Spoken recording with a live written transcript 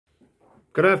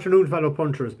Good afternoon, fellow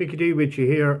punters. Mickey D with you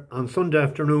here on Sunday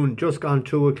afternoon, just gone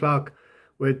 2 o'clock,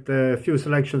 with a few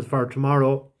selections for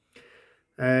tomorrow.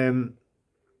 I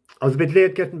was a bit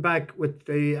late getting back with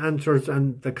the answers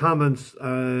and the comments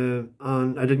I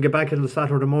didn't get back until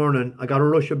Saturday morning. I got a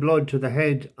rush of blood to the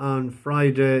head on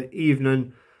Friday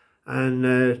evening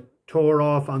and tore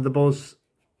off on the bus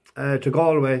to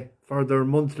Galway for their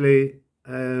monthly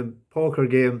poker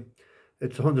game.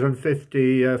 It's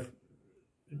 150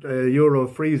 euro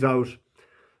freeze out.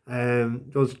 There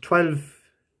was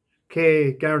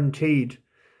 12k guaranteed.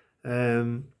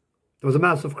 There was a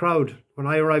massive crowd. When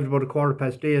I arrived about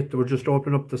 8:15, they were just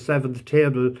opening up the 7th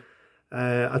table.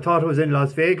 I thought it was in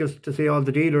Las Vegas to see all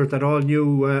the dealers that all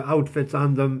new outfits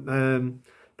on them.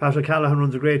 Patrick Callahan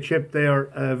runs a great ship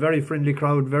there. Very friendly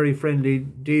crowd, very friendly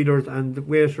dealers, and the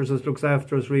waitress looks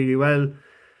after us really well.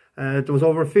 There was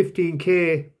over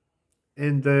 15k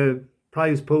in the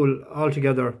prize pool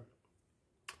altogether,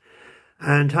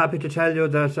 and happy to tell you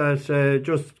that at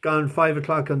just gone 5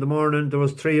 o'clock in the morning, there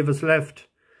was 3 of us left.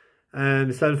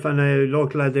 Myself and a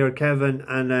local lad there, Kevin,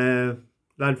 and a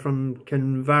lad from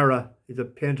Kinvara. He's a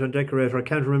painter and decorator. I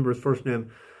can't remember his first name.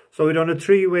 So we done a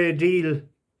 3-way deal,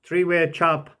 3-way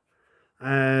chop,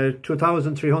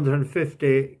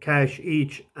 2,350 cash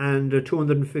each, and a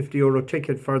 250 euro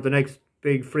ticket for the next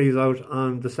big freeze out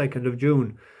on the 2nd of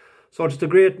June. So it's a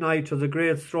great night. It was a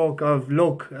great stroke of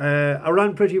luck. I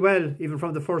ran pretty well, even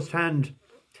from the first hand.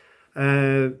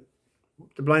 The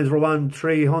blinds were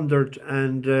 1-300,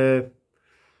 and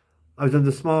I was in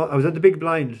the big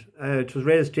blind. It was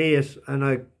raised to 8, and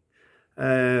I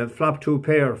flopped 2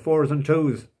 pair, 4s and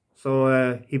 2s.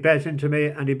 So he bet into me,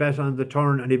 and he bet on the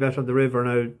turn, and he bet on the river, and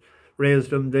I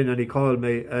raised him then, and he called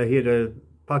me. He had a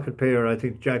pocket pair, I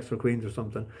think jacks or queens or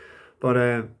something.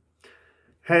 But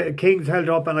Kings held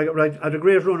up, and I had a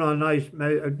great run all night.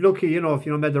 Lucky enough,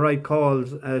 made the right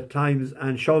calls at times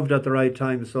and shoved at the right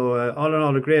time. So all in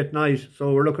all, a great night.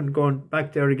 So we're looking going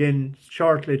back there again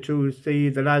shortly to see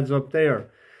the lads up there.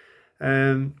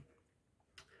 As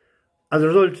a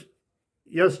result,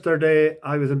 yesterday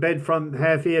I was in bed from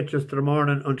 8:30 yesterday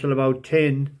morning until about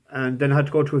 10, and then I had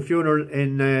to go to a funeral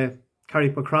in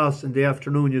Carrickmacross in the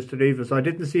afternoon yesterday evening. So I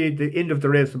didn't see the end of the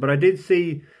race, but I did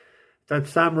see that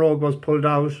Sam Rogue was pulled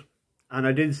out, and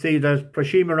I did see that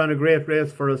Prashima ran a great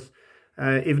race for us,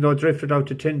 even though it drifted out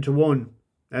to 10-1.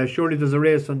 Surely there's a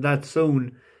race on that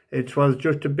soon. It was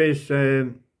just a bit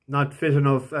not fit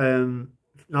enough,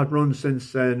 not run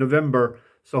since November,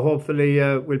 so hopefully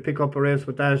we'll pick up a race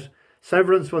with that.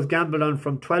 Severance was gambled on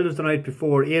from 12s the night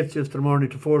before, 8s yesterday morning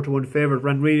to 4-1 favourite,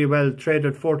 ran really well,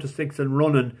 traded 4-6 and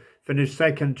running, finished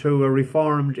second to a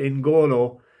reformed in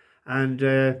Golo,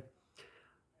 and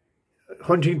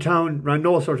Huntingtown ran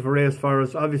no sort of a race for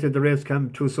us. Obviously the race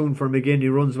came too soon for him again. He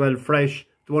runs well fresh.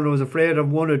 The one I was afraid of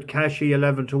won it, Cashy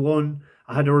 11-1.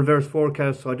 I had a reverse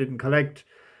forecast, so I didn't collect.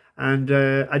 And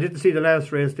I didn't see the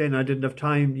last race then. I didn't have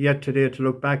time yet today to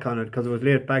look back on it because I was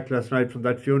late back last night from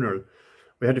that funeral.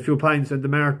 We had a few pints in the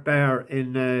Mart Bar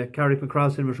in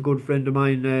Carrickmacross with a good friend of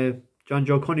mine, John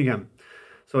Joe Cunningham.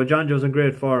 So John Joe's in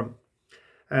great form.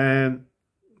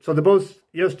 So the bus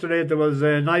yesterday, there was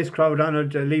a nice crowd on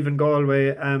it leaving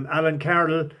Galway. Alan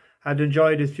Carroll had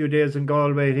enjoyed his few days in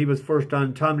Galway, and he was first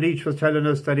on. Tom Leach was telling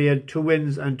us that he had 2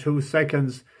 wins and 2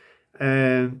 seconds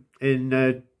in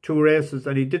 2 races,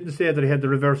 and he didn't say that he had the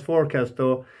reverse forecast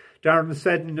though. Darren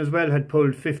Seddon as well had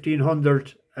pulled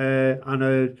 1,500 on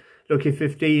a lucky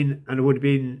 15, and it would have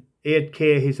been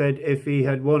 8k, he said, if he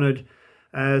had won it.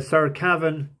 Sir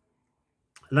Cavan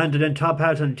landed in top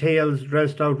hat and tails,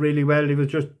 dressed out really well. He was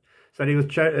just said he was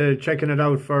checking it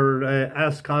out for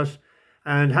Ascot.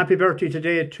 And happy birthday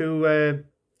today to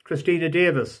Christina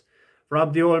Davis.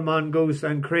 Rob the Old Mongoose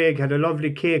and Craig had a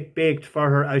lovely cake baked for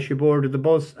her as she boarded the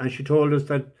bus, and she told us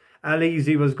that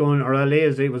Alazy was going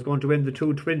to win the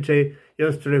 220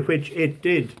 yesterday, which it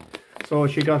did. So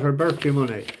she got her birthday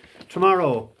money.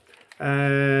 Tomorrow,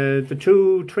 the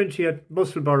 220 at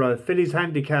Musselburgh, Filly's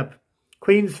Handicap,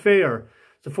 Queen's Fair.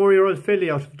 The 4-year-old filly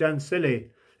out of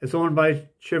Dansilly. It's owned by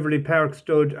Chiverley Park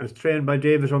Stud and it's trained by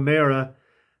David O'Meara.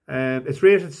 It's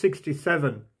rated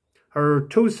 67. Her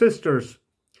 2 sisters,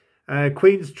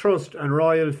 Queen's Trust and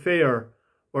Royal Fair,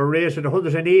 were rated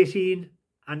 118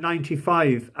 and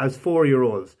 95 as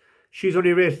 4-year-olds. She's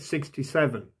only rated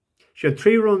 67. She had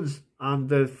 3 runs on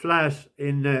the flat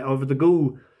in over the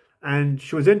Goo, and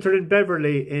she was entered in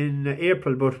Beverly in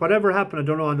April, but whatever happened, I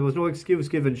don't know, and there was no excuse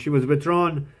given. She was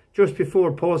withdrawn just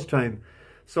before post time.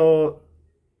 So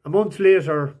a month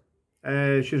later,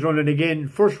 she's running again.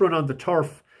 First run on the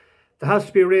turf. There has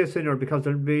to be a race in her because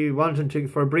they'll be wanting to,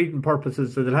 for breeding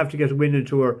purposes, so they'll have to get a win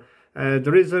into her.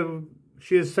 There is a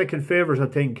she is second favourite, I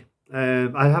think.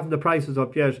 I haven't the prices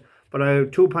up yet, but I have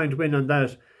a 2-point win on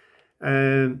that.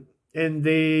 In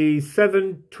the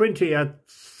 7:20 at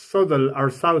Southwell or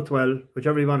Southwell,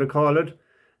 whichever you want to call it,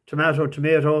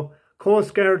 tomato,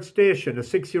 Coastguard Station, a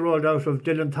 6-year-old out of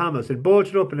Dylan Thomas. It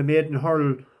bolted up in a maiden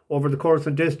hurl over the course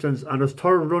and distance on his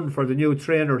third run for the new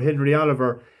trainer, Henry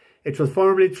Oliver. It was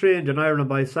formerly trained in Ireland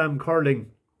by Sam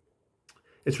Curling.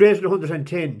 It's rated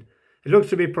 110. It looks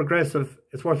to be progressive.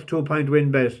 It's worth a 2-point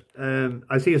win bet.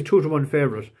 I see it's 2-1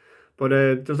 favourite. But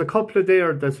there's a couple of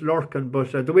there that's lurking.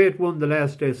 But the way it won the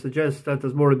last day suggests that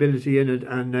there's more ability in it.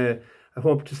 And I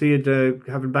hope to see it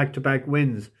having back-to-back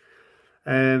wins.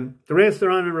 The race are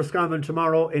on in Roscommon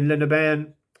tomorrow in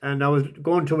Linnaban. And I was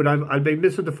going to it. I'll be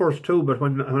missing the first two. But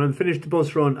when I'm finished the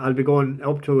bus run, I'll be going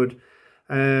up to it.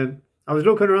 I was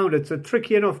looking around. It's a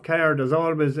tricky enough card as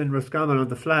always in Roscommon on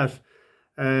the flat.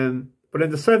 But in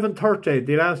the 7:30,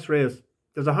 the last race,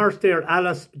 there's a horse there,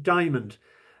 Alice Diamond,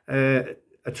 a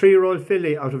 3-year-old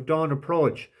filly out of Dawn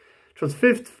Approach. It was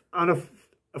 5th on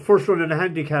a first run in a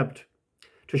handicapped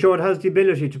to show it has the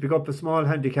ability to pick up a small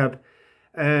handicap.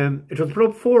 It was put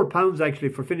up £4 actually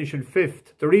for finishing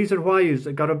 5th. The reason why is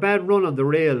it got a bad run on the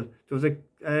rail. There was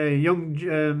a young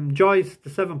Joyce, the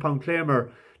 7-pound claimer.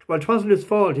 Well, it wasn't his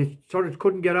fault. He sort of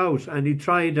couldn't get out, and he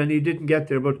tried and he didn't get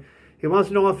there, but he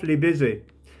wasn't awfully busy.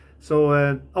 So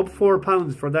up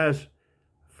 £4 for that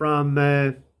from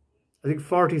I think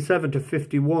 47 to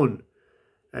 51.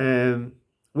 Wayne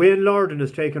Lorden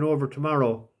is taking over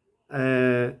tomorrow.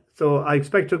 So I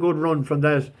expect a good run from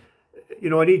that. You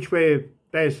know, in each way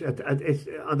bet it's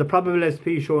on the probable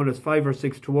SP showing it's 5 or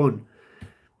 6 to 1.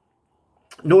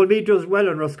 Noel Meade does well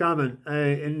in Roscommon.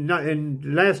 In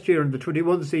last year in the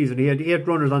 21 season he had 8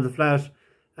 runners on the flat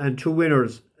and 2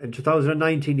 winners. In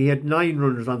 2019 he had 9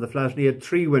 runners on the flat and he had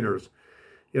 3 winners.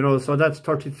 You know, so that's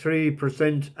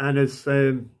 33% and it's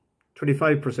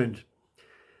 25%.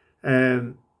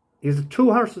 He has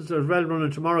 2 horses as well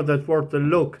running tomorrow that's worth a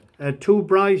look. 2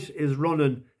 Bright is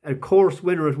running a course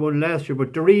winner at one last year,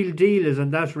 but the real deal is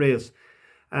in that race.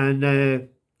 And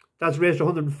that's raced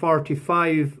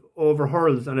 145 over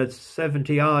hurls and it's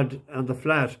 70 odd on the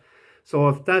flat. So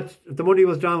if the money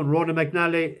was down, Ronan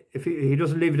McNally, if he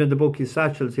doesn't leave it in the bookies'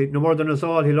 satchels, no more than us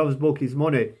all, he loves bookies'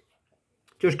 money.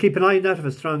 Just keep an eye on that if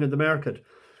it's strong in the market.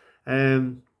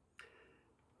 The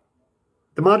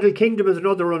Model Kingdom is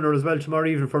another runner as well tomorrow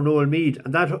evening for Noel Meade,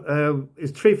 and that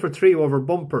is 3 for 3 over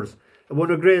bumpers. It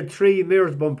won a grade 3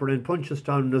 Mares bumper in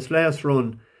Punchestown in this last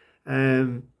run,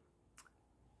 and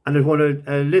it won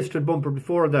a listed bumper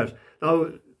before that.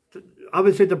 Now,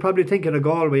 obviously they're probably thinking of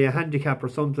Galway, a handicap or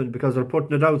something, because they're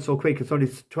putting it out so quick. It's only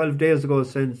 12 days ago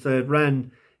since it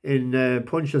ran in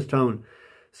Punchestown.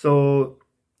 So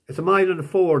it's 1.4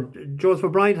 miles. Joseph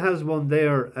O'Brien has one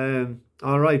there,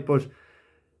 all right, but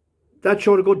that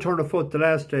showed a good turn of foot the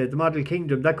last day. The Model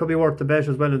Kingdom, that could be worth the bet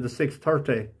as well in the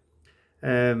 6:30.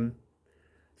 And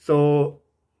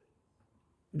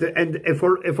if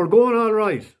we're going all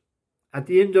right, at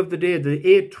the end of the day, the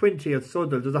 8:20 at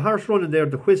Southwell, there's a horse running there,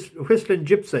 the Whistling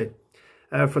Gypsy,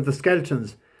 for the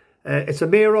Skeltons. It's a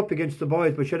mare up against the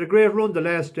boys, but she had a great run the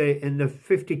last day in the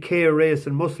 50k race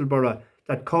in Musselburgh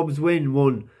that Cubs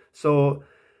won. So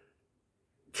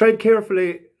tread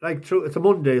carefully, like through. It's a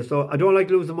Monday, so I don't like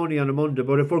losing money on a Monday.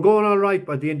 But if we're going all right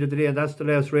by the end of the day, and that's the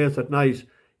last race at night,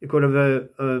 you could have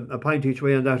a pint each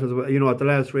way on that as well, you know, at the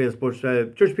last race. But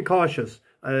just be cautious.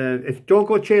 Don't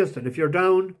go chasing. If you're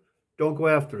down, don't go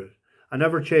after it. I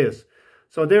never chase.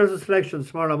 So there's a selection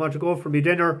tomorrow. I want to go for my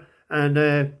dinner.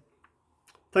 And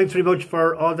thanks very much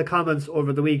for all the comments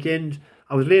over the weekend.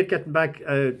 I was late getting back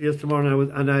yesterday morning.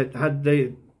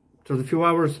 There was a few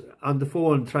hours on the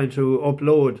phone trying to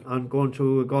upload and going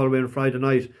to Galway on Friday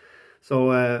night.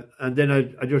 So, and then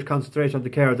I just concentrated on the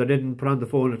cards. I didn't put on the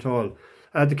phone at all.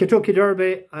 The Kentucky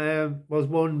Derby was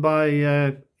won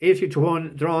by 80 to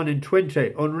 1, drawn in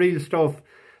 20. Unreal stuff.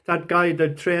 That guy, the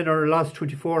trainer, lost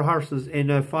 24 horses in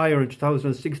a fire in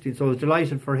 2016, so I was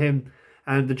delighted for him.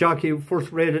 And the jockey,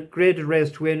 first graded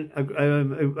race to win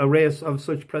a race of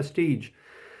such prestige.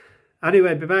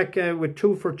 Anyway, I'll be back with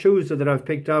 2 for Tuesday that I've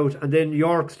picked out, and then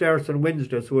York starts on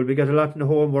Wednesday, so we'll be getting a lot of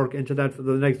homework into that for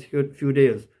the next few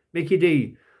days. Mickey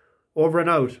D, over and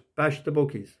out, bash the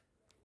bookies.